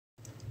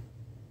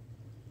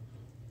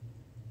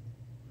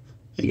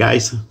Hey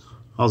guys,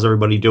 how's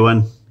everybody doing?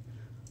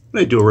 I'm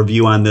going to do a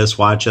review on this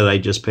watch that I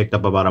just picked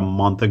up about a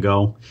month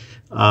ago.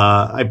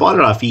 I bought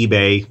it off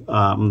eBay,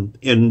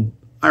 and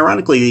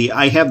ironically,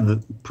 I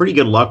have pretty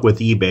good luck with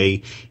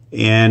eBay,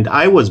 and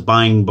I was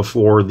buying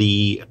before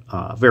the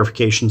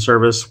verification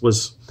service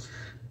was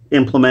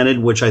implemented,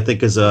 which I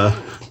think is a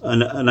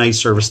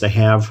nice service to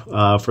have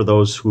for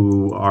those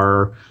who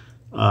are,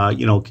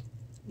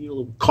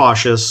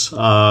 cautious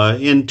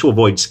and to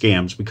avoid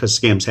scams, because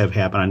scams have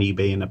happened on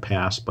eBay in the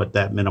past, but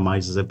that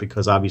minimizes it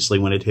because obviously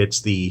when it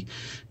hits the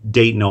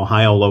Dayton,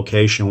 Ohio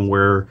location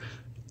where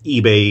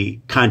eBay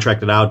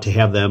contracted out to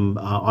have them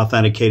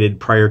authenticated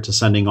prior to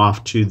sending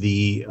off to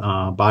the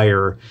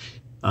buyer,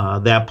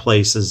 that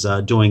place is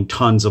doing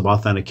tons of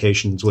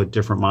authentications with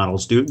different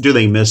models. Do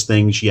they miss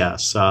things?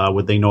 Yes.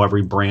 Would they know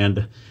every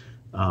brand?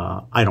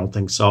 I don't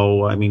think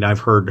so. I mean,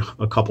 I've heard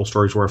a couple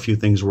stories where a few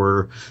things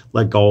were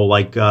let go,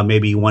 like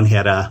maybe one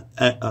had an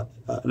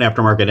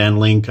aftermarket end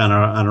link on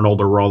an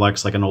older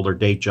Rolex, like an older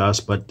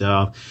Datejust. But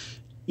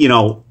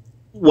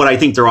what I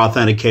think they're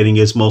authenticating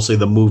is mostly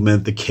the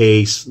movement, the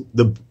case,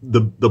 the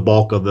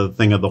bulk of the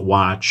thing of the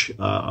watch.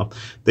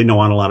 They know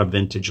on a lot of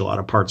vintage, a lot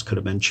of parts could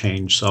have been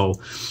changed. So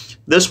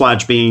this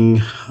watch being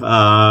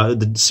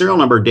the serial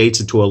number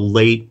dates it to a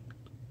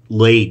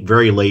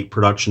very late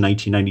production,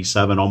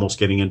 1997, almost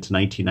getting into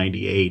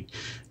 1998.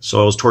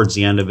 So it was towards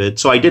the end of it.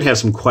 So I did have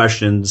some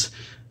questions,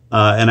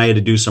 and I had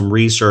to do some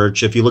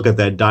research. If you look at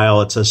that dial,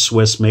 it says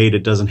Swiss made.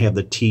 It doesn't have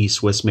the T,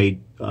 Swiss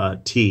made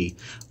T.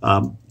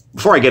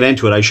 Before I get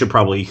into it, I should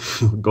probably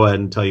go ahead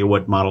and tell you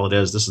what model it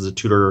is. This is a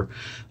Tudor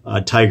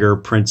Tiger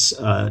Prince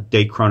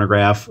date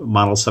chronograph,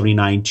 model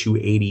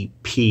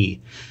 79280P.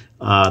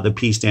 The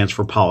P stands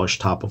for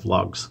polished top of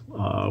lugs,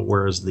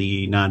 whereas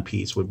the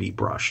non-Ps would be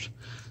brushed.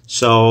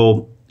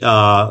 So,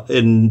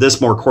 and this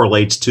more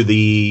correlates to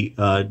the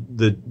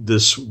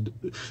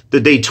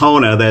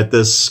Daytona that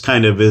this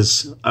kind of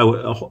is. I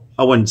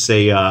wouldn't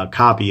say a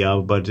copy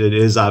of, but it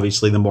is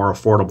obviously the more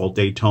affordable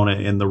Daytona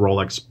in the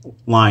Rolex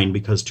line,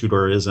 because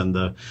Tudor is in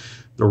the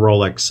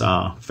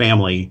Rolex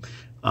family.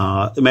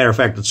 As a matter of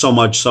fact, it's so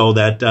much so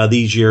that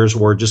these years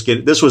were just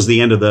getting. This was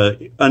the end of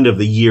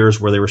the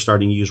years where they were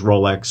starting to use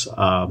Rolex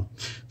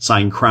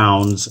signed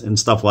crowns and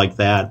stuff like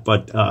that,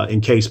 but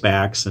in case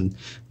backs, and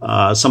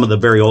some of the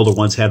very older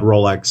ones had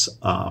Rolex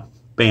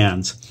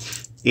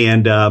bands.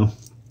 And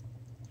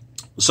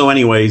so,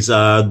 anyways,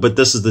 but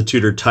this is the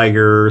Tudor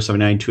Tiger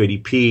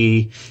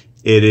 79280P.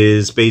 It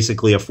is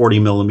basically a 40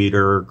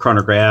 millimeter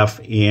chronograph,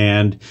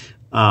 and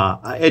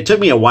it took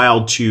me a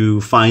while to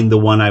find the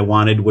one I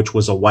wanted, which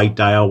was a white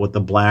dial with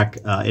the black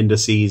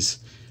indices.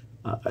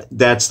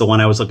 That's the one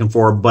I was looking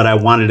for, but I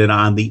wanted it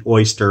on the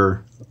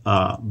Oyster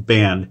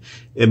band.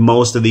 And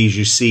most of these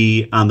you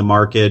see on the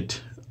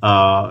market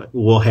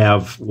will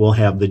have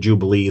the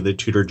Jubilee, the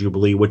Tudor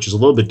Jubilee, which is a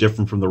little bit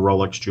different from the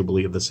Rolex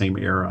Jubilee of the same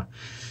era.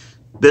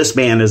 This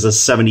band is a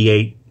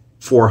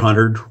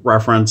 78-400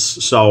 reference,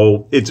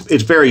 so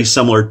it's very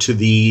similar to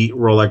the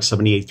Rolex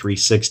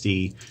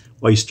 78-360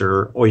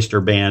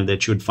 Oyster band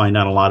that you would find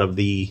on a lot of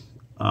the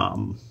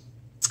 90s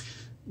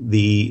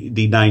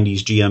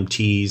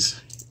GMTs,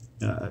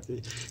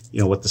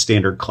 with the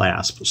standard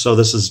clasp. So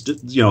this is,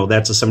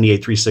 that's a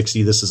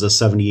 78-360. This is a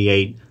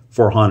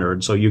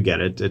 78-400. So you get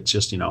it. It's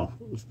just, in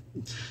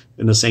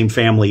the same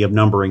family of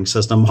numbering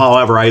system.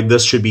 However,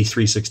 this should be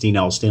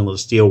 316L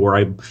stainless steel,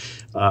 where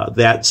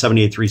that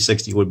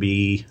 78-360 would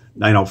be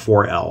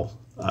 904L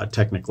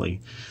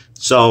technically.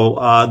 So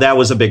that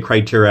was a big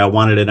criteria. I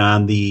wanted it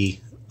on the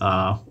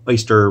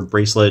Oyster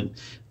bracelet,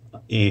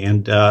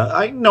 and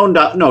no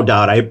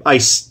doubt,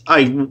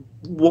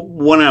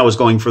 when I was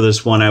going for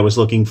this one, I was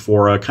looking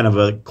for a kind of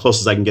a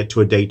close as I can get to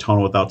a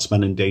Daytona without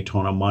spending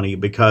Daytona money,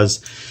 because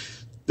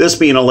this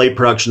being a late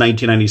production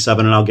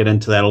 1997, and I'll get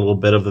into that a little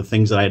bit of the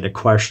things that I had to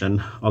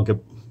question. I'll get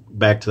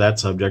back to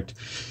that subject.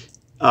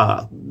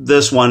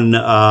 This one,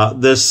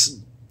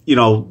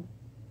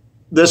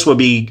 this would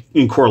be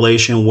in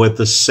correlation with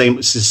the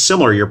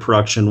similar year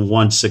production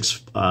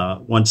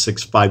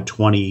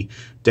 16520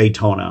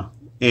 Daytona.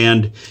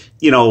 And,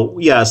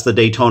 yes, the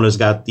Daytona's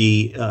got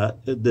the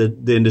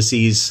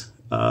indices,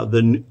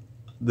 the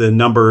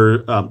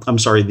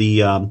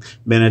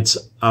minutes,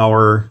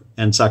 hour,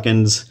 and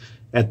seconds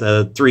at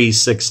the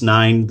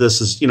 369.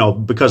 This is,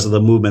 because of the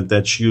movement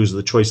that's used,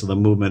 the choice of the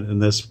movement in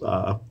this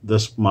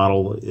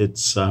model,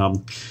 it's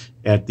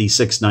at the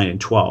 6, 9, and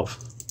 12.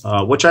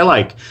 Which I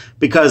like,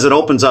 because it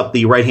opens up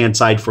the right-hand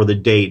side for the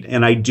date.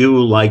 And I do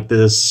like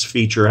this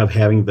feature of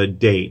having the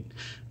date.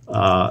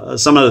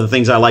 Some of the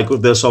things I like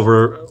with this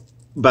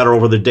better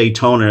over the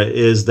Daytona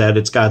is that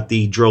it's got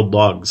the drilled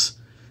lugs.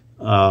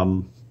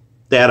 That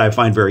I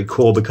find very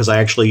cool, because I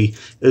actually,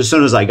 as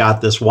soon as I got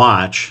this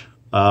watch,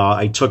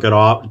 I took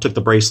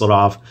the bracelet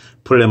off,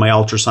 put it in my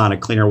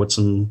ultrasonic cleaner with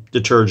some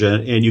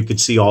detergent, and you could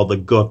see all the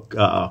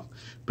gook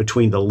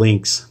between the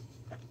links.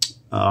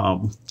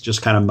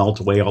 Just kind of melt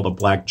away all the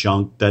black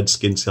junk, dead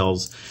skin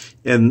cells,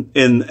 and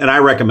I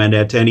recommend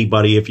that to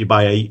anybody if you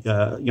buy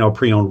a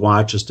pre-owned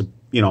watch, is to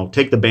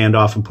take the band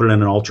off and put it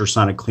in an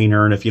ultrasonic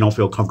cleaner. And if you don't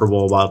feel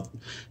comfortable about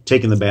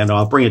taking the band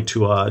off, bring it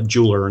to a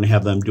jeweler and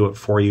have them do it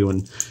for you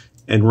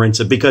and rinse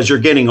it, because you're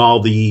getting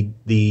all the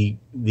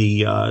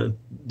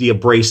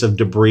abrasive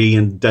debris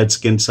and dead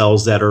skin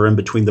cells that are in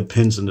between the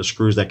pins and the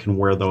screws that can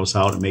wear those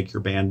out and make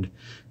your band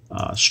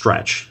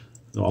stretch.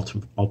 All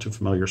too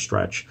familiar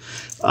stretch.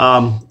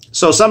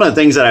 So some of the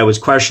things that I was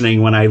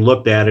questioning when I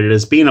looked at it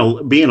is being a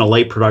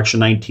late production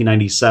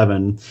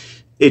 1997.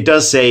 It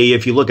does say,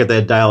 if you look at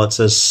that dial, it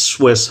says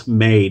Swiss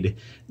made.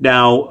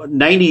 Now,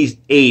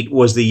 98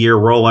 was the year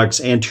Rolex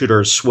and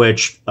Tudor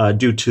switched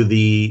due to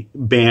the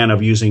ban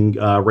of using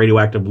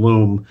radioactive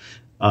lume,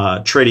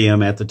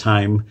 tritium at the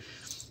time.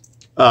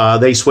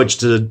 They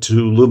switched to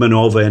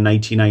Luminova in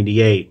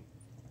 1998.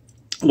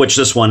 Which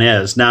this one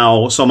is.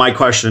 Now, so my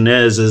question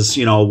is,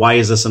 why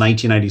is this a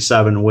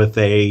 1997 with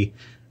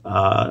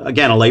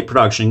again, a late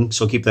production,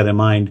 so keep that in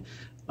mind,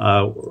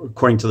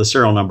 according to the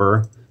serial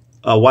number.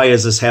 Why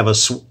does this have a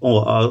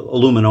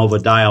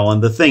Luminova dial?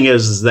 And the thing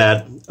is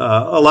that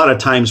a lot of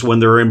times when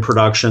they're in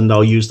production,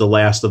 they'll use the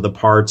last of the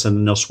parts, and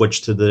then they'll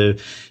switch to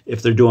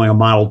if they're doing a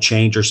model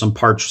change or some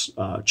parts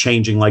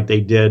changing like they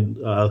did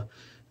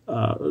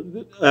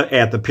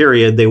at the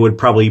period, they would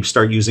probably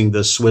start using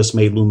the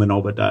Swiss-made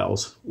Luminova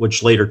dials,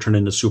 which later turned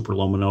into Super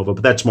Luminova,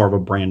 but that's more of a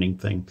branding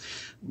thing.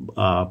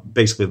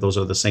 Basically, those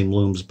are the same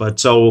looms. But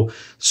so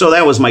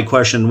that was my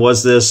question.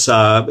 Was this,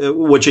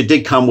 which it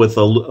did come with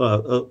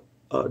a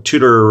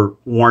Tudor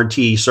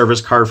warranty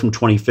service card from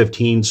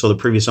 2015, so the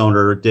previous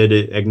owner did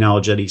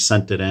acknowledge that he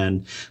sent it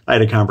in. I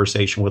had a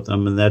conversation with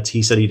him, and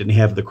he said he didn't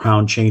have the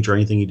crown change or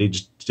anything. He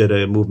just did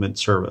a movement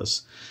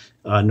service,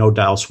 no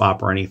dial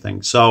swap or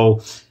anything.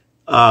 So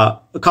a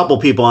couple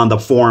people on the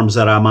forums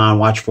that I'm on,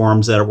 watch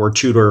forums that were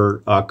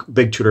Tudor,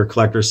 big Tudor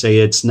collectors, say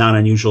it's not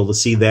unusual to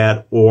see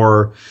that,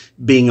 or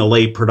being a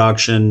late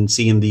production,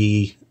 seeing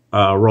the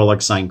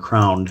Rolex sign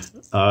crowned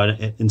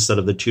instead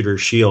of the Tudor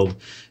shield.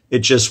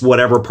 It's just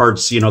whatever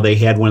parts they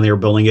had when they were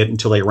building it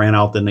until they ran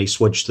out. Then they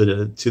switched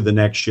to the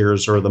next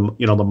year's, or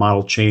the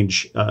model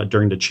change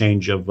during the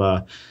change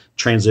of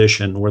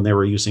transition when they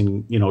were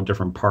using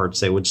different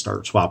parts. They would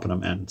start swapping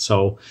them in.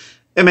 So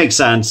it makes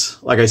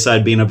sense. Like I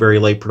said, being a very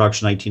late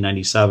production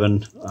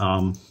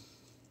 1997,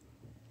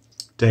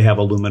 to have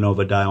a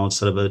Luminova dial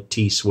instead of a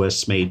T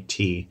Swiss made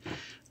T,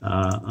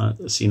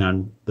 seen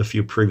on the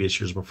few previous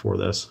years before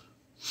this.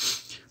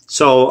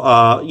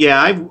 So,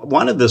 yeah, I've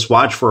wanted this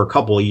watch for a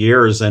couple of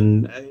years,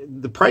 and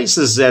the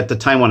prices at the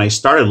time when I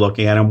started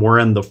looking at them were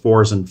in the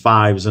 4s and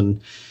 5s. And,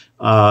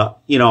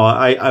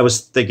 I was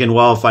thinking,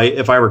 well,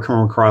 if I were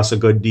coming across a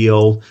good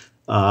deal,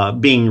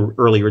 being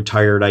early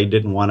retired, I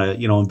didn't want to,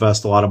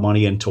 invest a lot of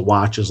money into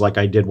watches like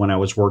I did when I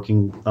was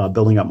working,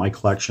 building up my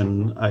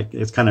collection.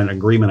 It's kind of an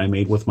agreement I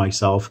made with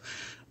myself.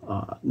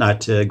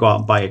 Not to go out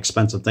and buy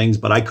expensive things,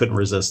 but I couldn't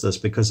resist this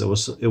because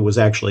it was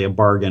actually a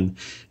bargain.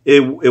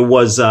 It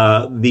was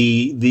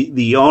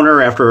the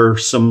owner, after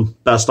some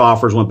best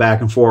offers went back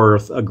and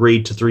forth,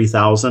 agreed to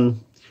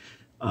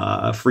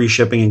 $3,000, free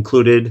shipping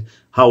included.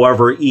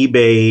 However,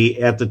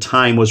 eBay at the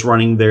time was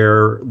running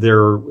their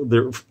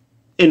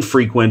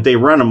infrequent. They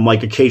run them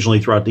like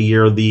occasionally throughout the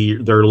year.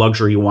 Their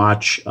luxury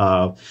watch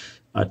 10%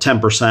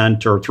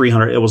 or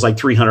 $300. It was like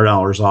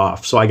 $300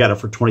 off. So I got it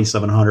for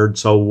 $2,700.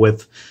 So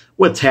with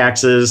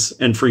taxes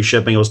and free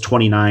shipping, it was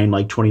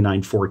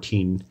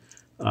 $29.14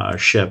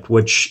 shipped,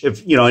 which,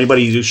 if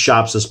anybody who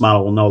shops this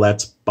model will know,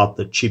 that's about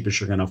the cheapest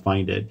you're going to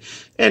find it.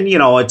 And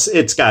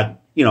it's got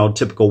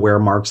typical wear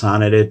marks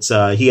on it. It's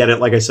he had it,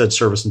 like I said,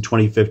 serviced in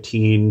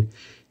 2015,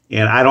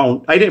 and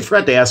I didn't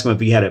forget to ask him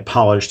if he had it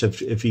polished,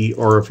 if he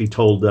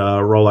told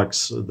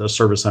Rolex, the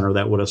service center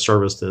that would have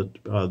serviced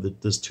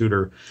it, this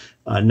Tudor,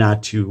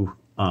 not to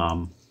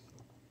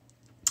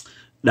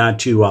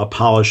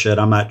polish it.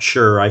 I'm not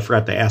sure. I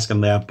forgot to ask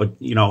him that, but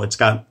it's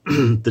got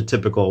the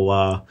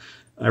typical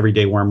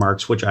everyday wear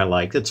marks, which I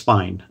like. It's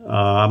fine.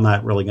 I'm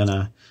not really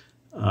gonna.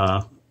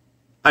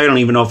 I don't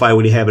even know if I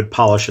would have it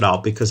polish it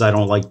out, because I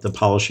don't like the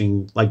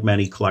polishing like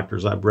many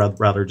collectors. I'd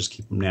rather just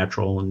keep them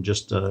natural and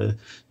just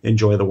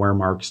enjoy the wear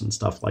marks and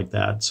stuff like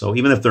that. So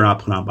even if they're not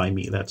put on by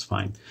me, that's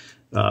fine.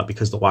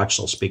 Because the watch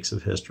still speaks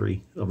of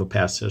history, of a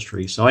past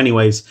history. So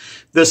anyways,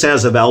 this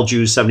has a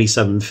Valjoux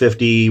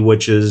 7750,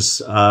 which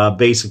is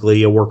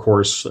basically a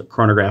workhorse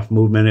chronograph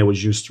movement. It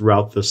was used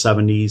throughout the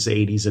 70s,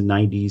 80s, and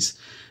 90s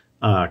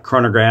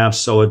chronographs.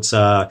 So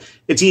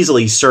it's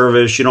easily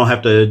serviced. You don't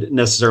have to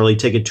necessarily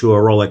take it to a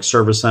Rolex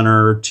service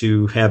center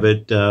to have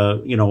it,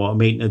 a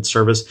maintenance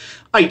service.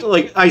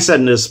 I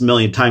said this a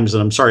million times,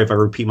 and I'm sorry if I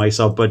repeat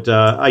myself, but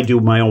I do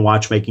my own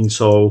watchmaking.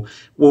 So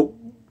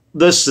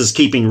this is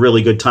keeping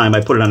really good time.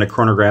 I put it on a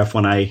chronograph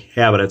when I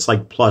have it. It's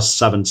like plus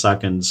 7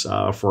 seconds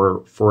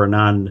for a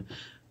non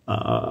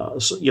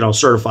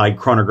certified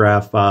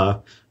chronograph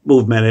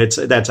movement.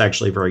 That's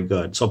actually very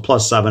good. So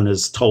plus 7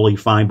 is totally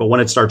fine. But when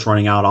it starts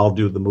running out, I'll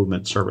do the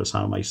movement service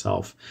on it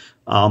myself.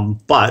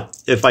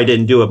 But if I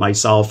didn't do it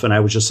myself and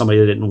I was just somebody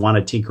that didn't want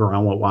to tinker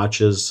around with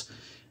watches,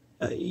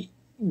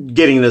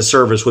 getting this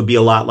service would be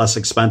a lot less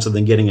expensive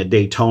than getting a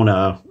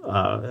Daytona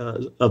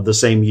of the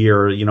same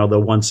year, you know, the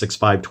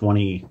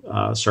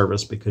 16520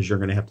 service, because you're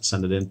going to have to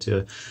send it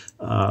into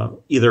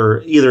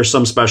either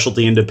some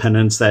specialty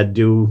independents that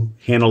do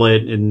handle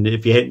it, and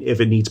if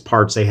it needs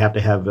parts, they have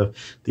to have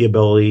the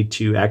ability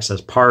to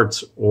access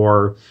parts,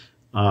 or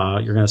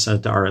you're going to send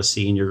it to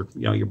RSC, and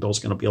your bill's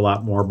going to be a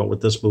lot more. But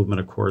with this movement,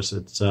 of course,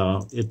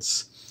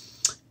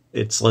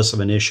 it's less of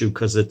an issue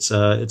because it's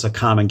a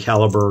common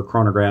caliber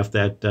chronograph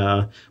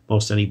that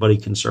most anybody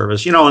can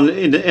service. You know,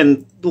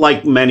 and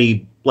like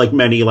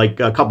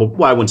a couple,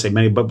 well, I wouldn't say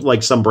many, but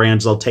like some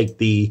brands,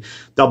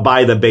 they'll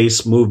buy the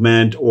base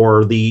movement,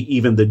 or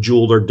even the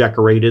jeweled or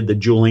decorated, the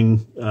jeweling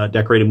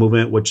decorated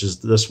movement, which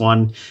is this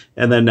one,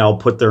 and then they'll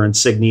put their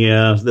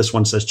insignia. This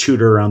one says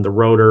Tudor on the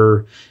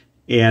rotor.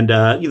 And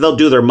they'll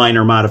do their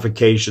minor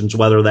modifications,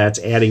 whether that's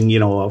adding, you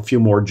know, a few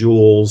more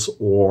jewels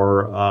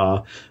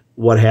or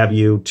what have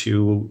you,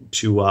 to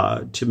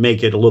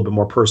make it a little bit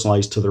more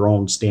personalized to their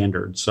own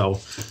standards. So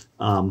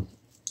I'm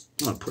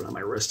gonna put it on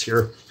my wrist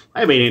here. I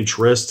have 8-inch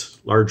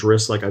wrist, large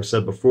wrist, like I've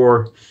said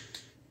before.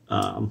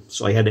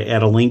 So I had to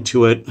add a link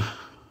to it,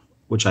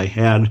 which I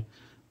had,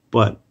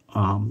 but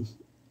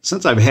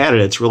since I've had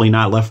it, it's really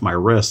not left my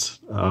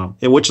wrist,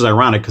 which is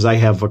ironic because I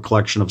have a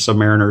collection of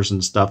Submariners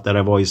and stuff that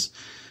I've always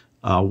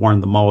worn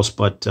the most,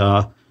 but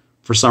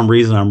for some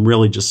reason I'm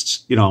really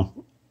just, you know,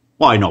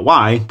 well, I know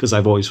why, because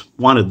I've always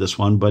wanted this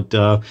one, but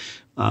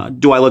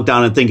do I look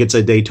down and think it's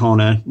a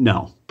Daytona?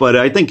 No, but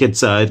I think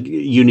it's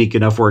unique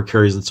enough where it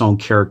carries its own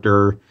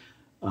character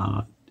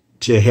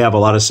to have a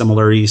lot of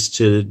similarities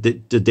to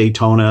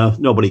Daytona.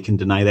 Nobody can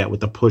deny that with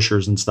the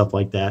pushers and stuff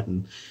like that,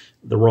 and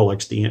the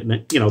Rolex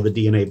DNA, you know, the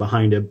DNA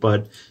behind it.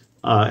 But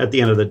at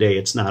the end of the day,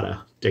 it's not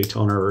a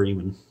Daytona, or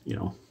even, you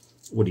know,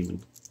 would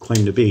even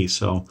claim to be.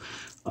 So,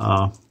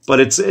 but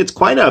it's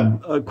quite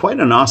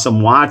an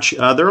awesome watch.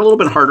 They're a little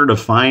bit harder to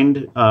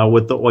find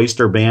with the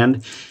Oyster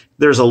band.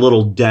 There's a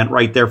little dent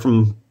right there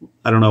from,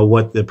 I don't know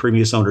what the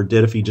previous owner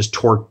did, if he just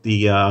torqued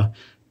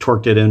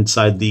it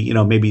inside the, you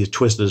know, maybe he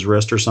twisted his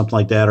wrist or something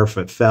like that, or if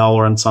it fell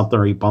or on something,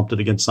 or he bumped it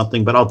against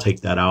something. But I'll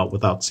take that out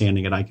without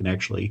sanding it. I can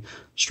actually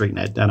straighten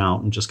that dent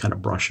out and just kind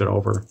of brush it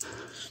over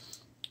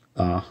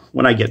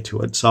when I get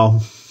to it. So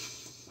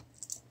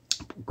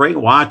great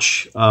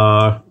watch.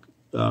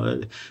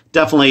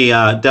 Definitely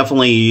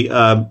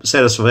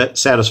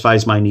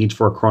satisfies my needs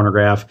for a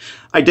chronograph.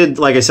 I did,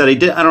 like I said, I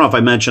don't know if I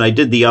mentioned, I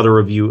did the other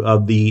review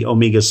of the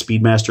Omega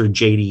Speedmaster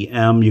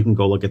JDM. You can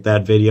go look at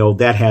that video.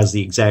 That has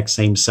the exact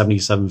same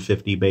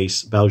 7750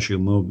 base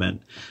Belgium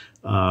movement.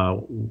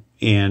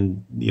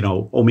 And, you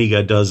know,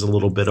 Omega does a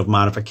little bit of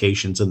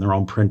modifications in their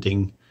own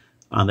printing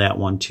on that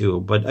one too.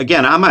 But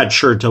again, I'm not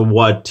sure to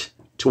what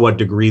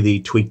degree they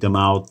tweak them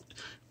out,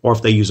 or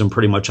if they use them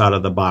pretty much out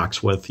of the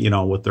box with, you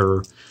know, with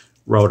their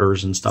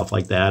rotors and stuff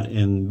like that,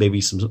 and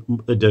maybe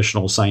some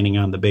additional signing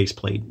on the base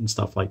plate and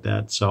stuff like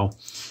that. So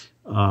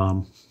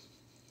let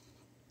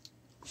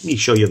me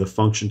show you the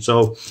function.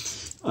 So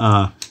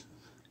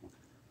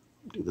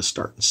do the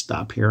start and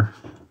stop here.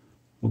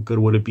 What good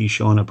would it be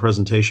showing a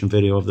presentation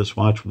video of this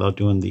watch without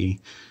doing the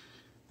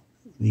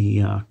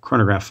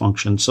chronograph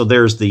function? So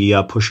there's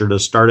the pusher to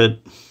start it.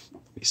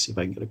 Let me see if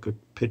I can get a good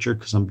picture,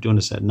 because I'm doing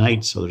this at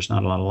night, so there's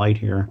not a lot of light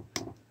here.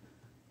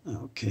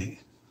 Okay,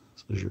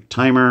 so there's your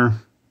timer.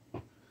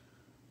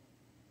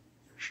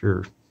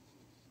 Your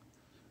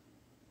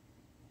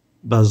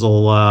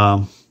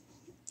bezel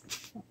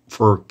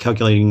for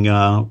calculating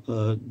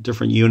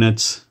different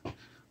units. I'm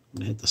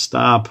going to hit the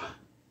stop.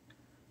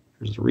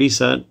 Here's the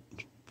reset,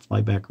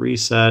 flyback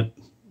reset,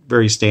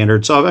 very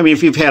standard. So, I mean,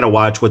 if you've had a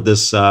watch with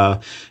this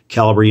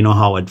caliber, you know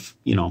how it,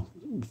 you know,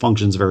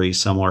 functions very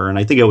similar. And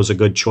I think it was a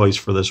good choice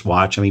for this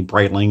watch. I mean,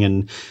 Breitling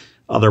and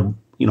other,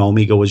 you know,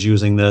 Omega was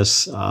using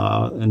this in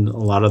a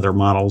lot of their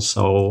models,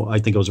 so I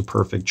think it was a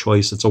perfect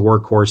choice. It's a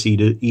workhorse,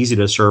 easy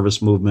to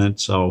service movement.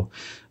 So,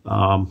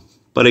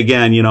 but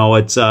again, you know,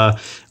 it's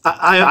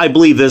I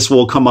believe this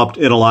will come up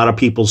in a lot of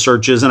people's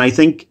searches, and I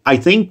think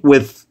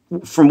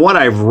from what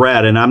I've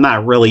read, and I'm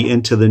not really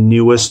into the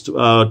newest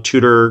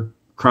Tudor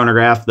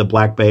chronograph, the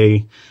Black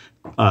Bay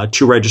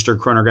 2-register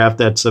chronograph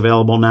that's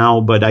available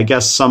now, but I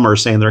guess some are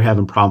saying they're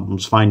having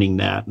problems finding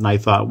that, and I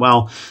thought,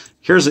 well,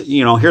 here's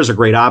a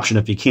great option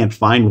if you can't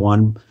find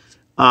one.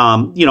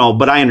 You know,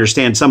 but I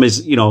understand some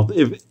is, you know,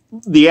 if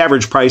the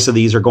average price of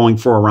these are going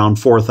for around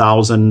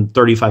 $4,000,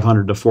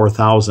 $3,500 to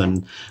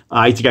 $4,000.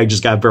 I think I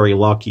just got very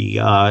lucky.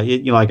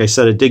 You know, like I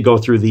said, it did go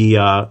through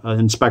the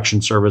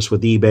inspection service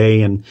with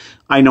eBay, and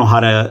I know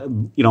how to,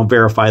 you know,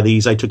 verify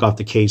these. I took off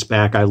the case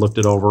back. I looked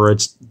it over.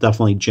 It's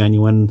definitely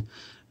genuine.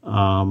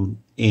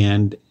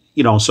 And,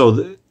 you know,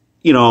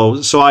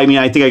 so I mean,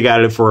 I think I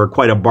got it for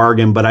quite a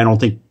bargain, but I don't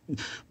think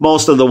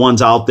most of the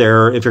ones out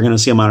there, if you're going to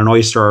see them on an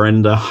Oyster, are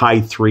in the high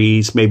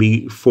 3s,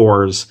 maybe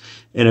 4s.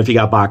 And if you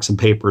got box and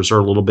papers, are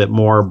a little bit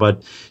more.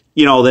 But,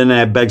 you know, then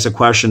that begs the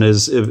question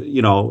is, if,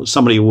 you know,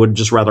 somebody would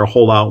just rather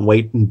hold out and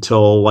wait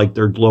until like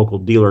their local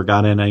dealer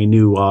got in a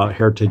new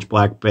Heritage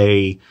Black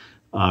Bay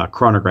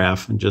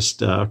chronograph, and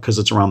just because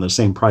it's around the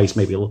same price,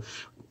 maybe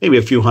maybe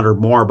a few hundred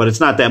more, but it's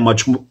not that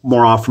much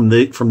more off from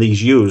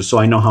these used. So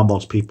I know how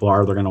most people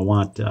are. They're going to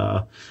want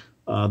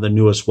the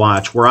newest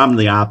watch. Where I'm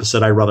the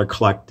opposite. I rather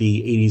collect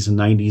the 80s and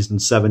 90s and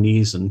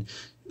 70s and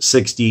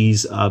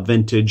 60s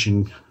vintage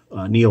and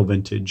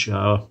neo-vintage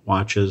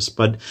watches.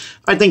 But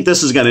I think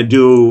this is going to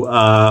do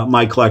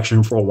my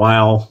collection for a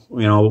while.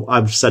 You know,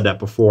 I've said that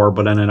before,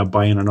 but I ended up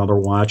buying another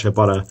watch. I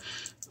bought,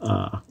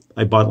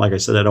 like I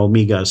said, that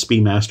Omega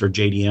Speedmaster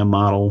JDM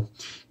model.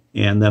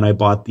 And then I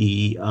bought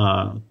the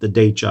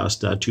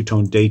Datejust,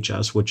 two-tone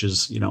Datejust, which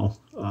is, you know,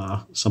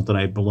 something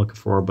I've been looking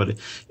for. But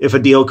if a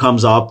deal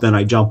comes up, then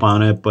I jump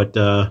on it. But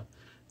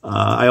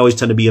I always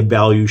tend to be a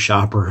value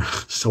shopper.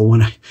 So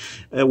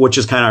which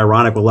is kind of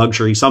ironic with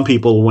luxury. Some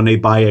people, when they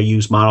buy a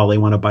used model, they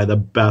want to buy the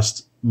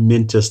best,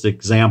 mintest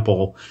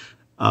example.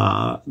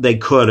 They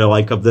could,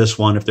 like of this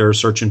one, if they're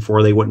searching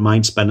for, they wouldn't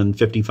mind spending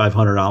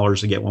 $5,500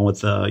 to get one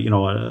with, you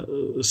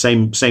know,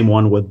 same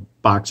one with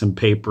box and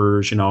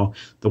papers, you know,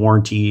 the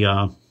warranty,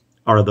 or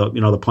the,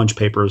 you know, the punch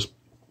papers,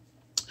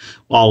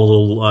 all the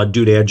little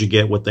doodad you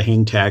get with the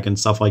hang tag and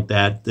stuff like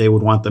that. They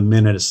would want the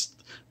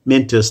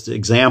mintest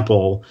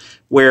example.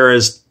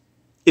 Whereas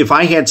if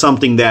I had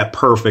something that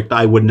perfect,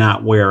 I would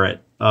not wear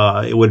it.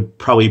 It would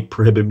probably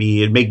prohibit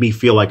me. It'd make me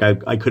feel like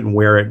I couldn't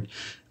wear it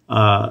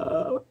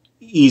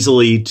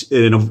easily,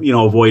 you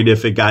know, avoid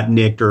if it got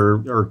nicked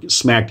or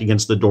smacked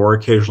against the door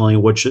occasionally,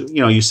 which,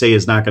 you know, you say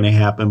is not going to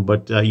happen,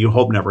 but you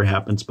hope never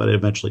happens, but it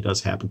eventually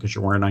does happen because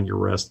you're wearing it on your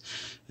wrist,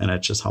 and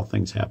that's just how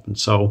things happen.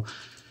 So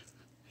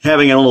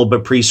having it a little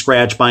bit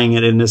pre-scratch, buying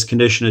it in this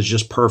condition is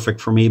just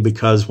perfect for me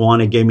because, one,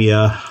 it gave me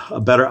a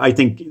better, I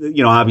think,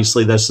 you know,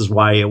 obviously this is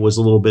why it was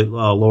a little bit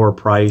lower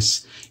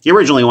price. He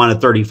originally wanted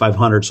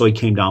 $3,500, so he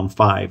came down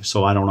 $5.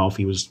 So I don't know if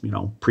he was, you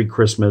know,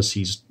 pre-Christmas,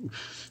 he's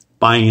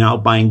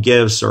buying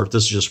gifts, or if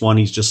this is just one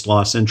he's just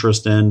lost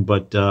interest in,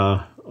 but,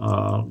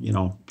 you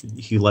know,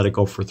 he let it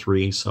go for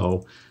 $3.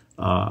 So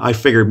I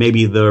figured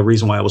maybe the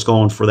reason why I was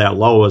going for that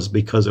low is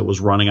because it was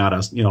running out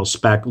of, you know,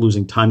 spec,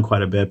 losing time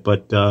quite a bit.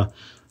 But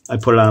I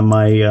put it on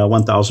my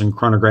 1000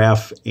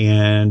 chronograph,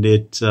 and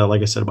it,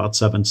 like I said, about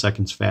 7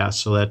 seconds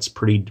fast. So that's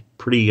pretty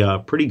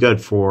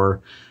good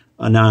for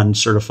a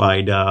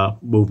non-certified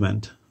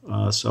movement.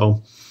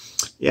 So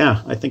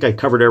yeah, I think I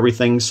covered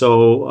everything.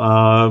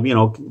 So, you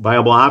know,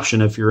 viable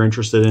option if you're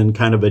interested in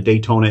kind of a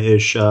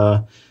Daytona-ish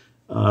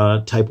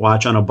type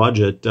watch on a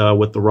budget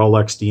with the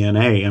Rolex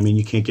DNA. I mean,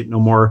 you can't get no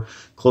more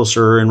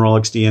closer in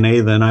Rolex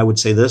DNA than I would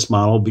say this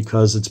model,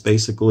 because it's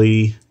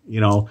basically,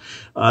 you know,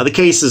 the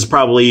case is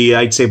probably,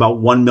 I'd say, about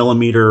 1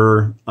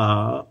 millimeter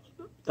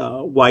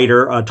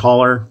wider,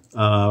 taller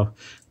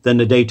than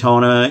the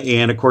Daytona.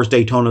 And of course,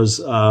 Daytona's,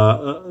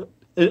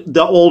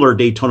 the older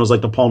Daytonas,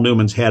 like the Paul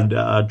Newmans, had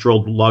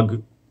drilled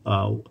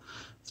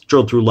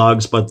through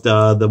lugs, but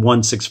the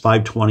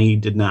 16520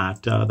 did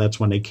not. That's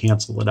when they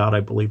canceled it out,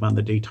 I believe, on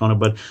the Daytona.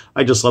 But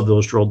I just love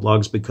those drilled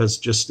lugs because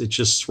it's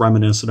just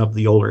reminiscent of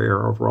the older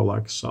era of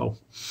Rolex. So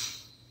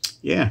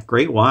yeah,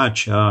 great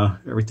watch.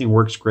 Everything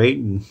works great,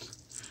 and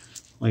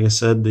like I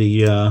said,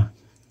 the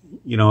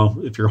you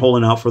know, if you're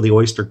holding out for the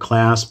oyster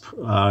clasp,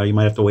 you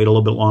might have to wait a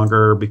little bit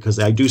longer, because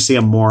I do see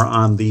them more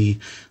on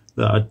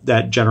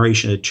that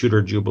generation of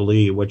Tudor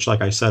Jubilee, which,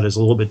 like I said, is a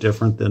little bit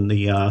different than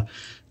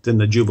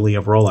the Jubilee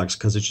of Rolex,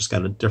 because it's just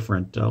got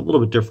a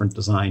little bit different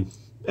design.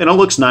 And it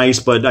looks nice,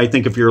 but I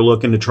think if you're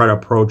looking to try to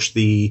approach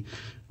the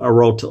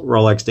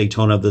Rolex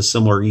Daytona of the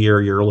similar year,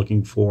 you're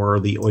looking for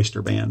the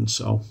oyster band.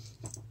 So,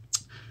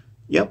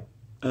 yep.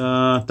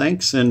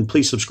 Thanks, and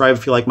please subscribe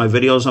if you like my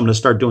videos. I'm going to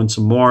start doing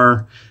some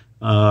more.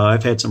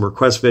 I've had some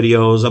request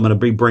videos. I'm going to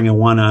be bringing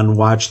one on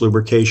watch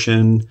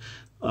lubrication,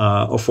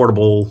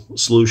 affordable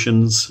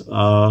solutions.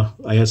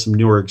 I had some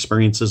newer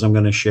experiences I'm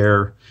going to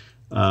share,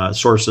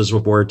 sources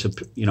of where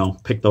to, you know,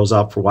 pick those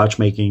up for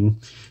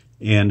watchmaking,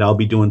 and I'll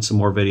be doing some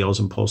more videos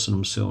and posting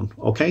them soon.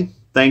 Okay,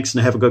 thanks,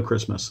 and have a good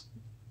Christmas.